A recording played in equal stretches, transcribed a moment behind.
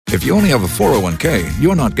If you only have a 401k,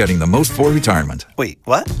 you're not getting the most for retirement. Wait,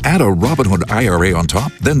 what? Add a Robinhood IRA on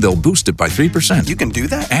top, then they'll boost it by 3%. You can do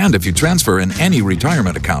that? And if you transfer in any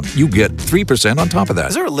retirement account, you get 3% on top of that.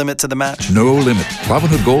 Is there a limit to the match? No limit.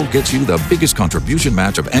 Robinhood Gold gets you the biggest contribution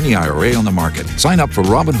match of any IRA on the market. Sign up for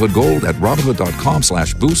Robinhood Gold at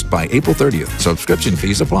Robinhood.com/boost by April 30th. Subscription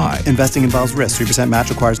fees apply. Investing involves risk. 3% match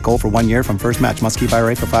requires gold for 1 year from first match. Must keep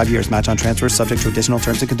IRA for 5 years. Match on transfers subject to additional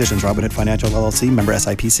terms and conditions. Robinhood Financial LLC, member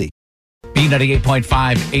SIPC.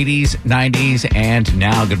 B98.5, 80s, 90s, and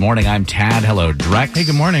now. Good morning. I'm Tad. Hello, Drex. Hey,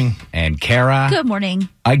 good morning. And Kara. Good morning.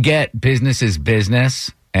 I get business is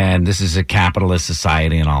business, and this is a capitalist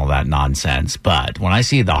society and all that nonsense. But when I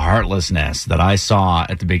see the heartlessness that I saw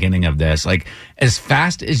at the beginning of this, like as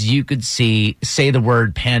fast as you could say the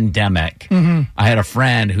word pandemic, I had a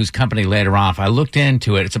friend whose company laid her off. I looked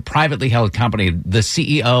into it. It's a privately held company. The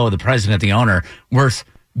CEO, the president, the owner, worth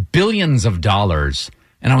billions of dollars.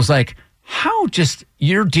 And I was like, how just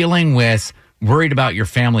you're dealing with worried about your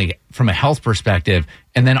family from a health perspective,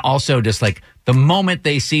 and then also just like the moment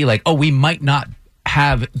they see like, oh, we might not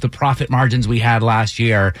have the profit margins we had last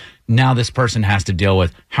year. Now this person has to deal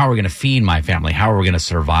with how are we going to feed my family? How are we going to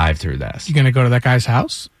survive through this? You going to go to that guy's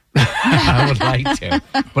house? I would like to.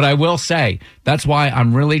 But I will say that's why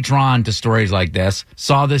I'm really drawn to stories like this.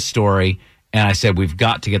 Saw this story. And I said, we've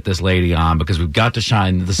got to get this lady on because we've got to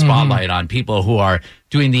shine the spotlight on people who are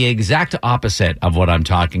doing the exact opposite of what I'm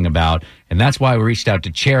talking about. And that's why we reached out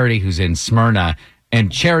to Charity, who's in Smyrna.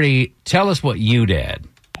 And Charity, tell us what you did.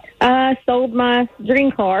 I sold my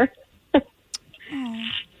dream car.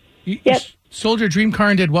 You sold your dream car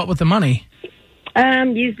and did what with the money?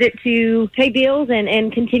 Used it to pay bills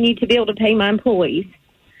and continue to be able to pay my employees.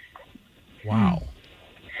 Wow.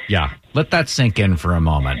 Yeah. Let that sink in for a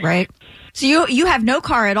moment. Right. So you have no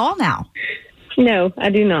car at all now? No, I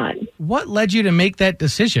do not. What led you to make that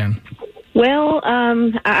decision? Well,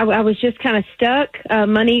 I was just kind of stuck.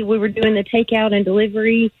 Money, we were doing the takeout and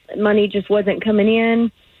delivery. Money just wasn't coming in.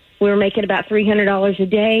 We were making about $300 a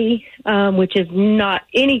day, which is not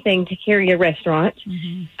anything to carry a restaurant.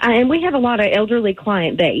 And we have a lot of elderly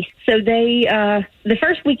client base. So the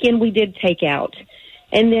first weekend we did takeout.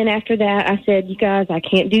 And then after that, I said, you guys, I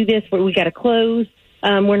can't do this. We got to close.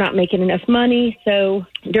 We're not making enough money. So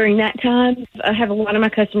during that time, I have a lot of my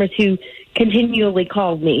customers who continually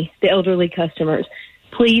called me, the elderly customers.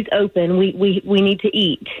 Please open. We need to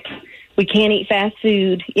eat. We can't eat fast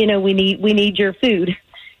food. You know, we need your food.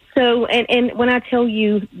 So, and when I tell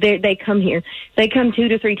you they come here, they come 2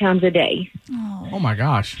 to 3 times a day. Oh my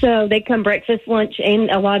gosh. So they come breakfast, lunch, and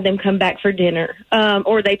a lot of them come back for dinner,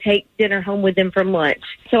 or they take dinner home with them from lunch.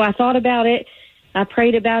 So I thought about it. I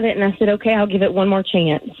prayed about it, and I said, okay, I'll give it one more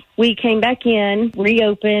chance. We came back in,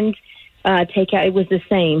 reopened, takeout. It was the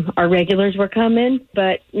same. Our regulars were coming,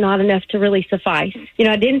 but not enough to really suffice. You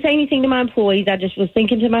know, I didn't say anything to my employees. I just was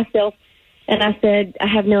thinking to myself, and I said, I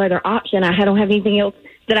have no other option. I don't have anything else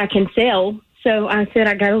that I can sell. So I said,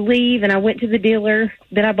 I got to leave, and I went to the dealer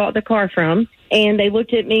that I bought the car from, and they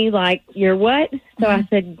looked at me like, you're what? So I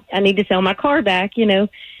said, I need to sell my car back, you know.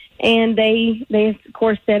 And they of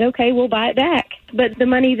course said, okay, we'll buy it back. But the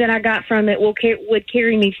money that I got from it would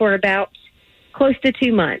carry me for about close to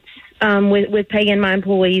 2 months with paying my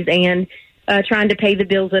employees and trying to pay the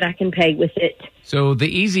bills that I can pay with it. So the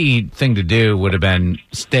easy thing to do would have been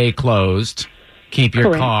stay closed, keep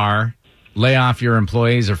your car, lay off your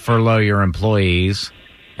employees or furlough your employees,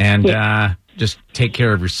 and just take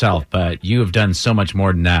care of yourself. But you have done so much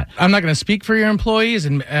more than that. I'm not going to speak for your employees,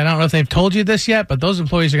 and I don't know if they've told you this yet, but those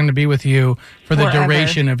employees are going to be with you for the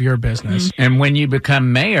duration of your business. And when you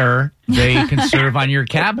become mayor, they can serve on your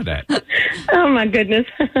cabinet. Oh, my goodness.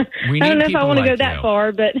 I don't know if I want to go that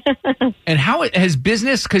far, but... And how has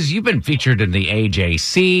business, because you've been featured in the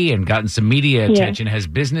AJC and gotten some media attention, has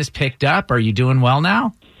business picked up? Are you doing well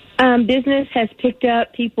now? Business has picked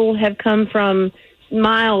up. People have come from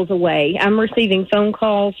miles away. I'm receiving phone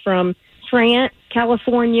calls from France,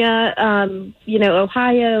 California,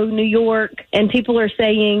 Ohio, New York, and people are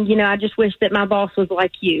saying, I just wish that my boss was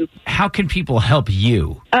like you. How can people help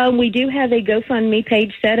you? We do have a GoFundMe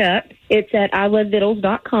page set up. It's at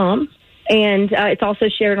ilovevittles.com, and it's also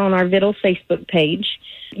shared on our Vittles Facebook page.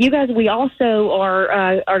 You guys, we also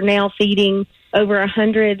are now feeding over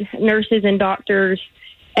 100 nurses and doctors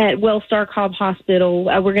at Wellstar Cobb Hospital.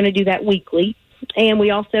 We're going to do that weekly. And we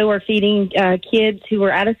also are feeding kids who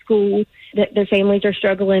are out of school, that their families are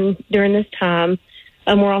struggling during this time.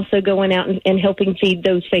 We're also going out and helping feed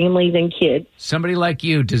those families and kids. Somebody like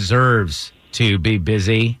you deserves to be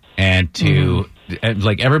busy and to,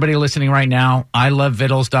 like everybody listening right now,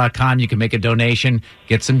 ilovevittles.com. You can make a donation,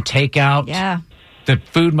 get some takeout. Yeah. The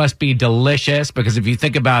food must be delicious because if you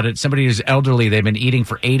think about it, somebody who's elderly, they've been eating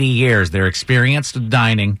for 80 years. They're experienced with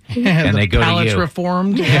dining, and they go to palate's you.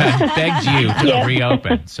 reformed. Yeah, begged you to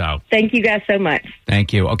reopen. So Thank you guys so much.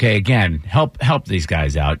 thank you. Okay, again, help these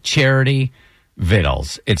guys out. Charity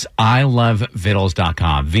Vittles. It's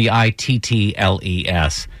ilovevittles.com.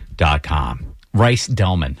 VITTLES.com. Rice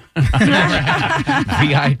Delman.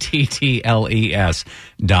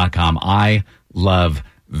 VITTLES.com. I love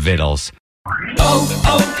Vittles.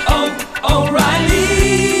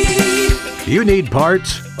 O'Reilly. You need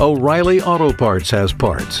parts? O'Reilly Auto Parts has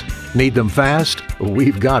parts. Need them fast?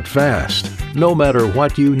 We've got fast. No matter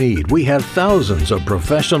what you need, we have thousands of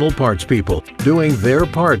professional parts people doing their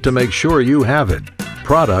part to make sure you have it.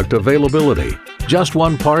 Product availability. Just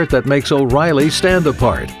one part that makes O'Reilly stand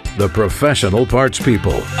apart. The professional parts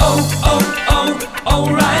people.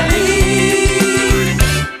 O'Reilly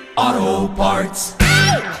Auto Parts.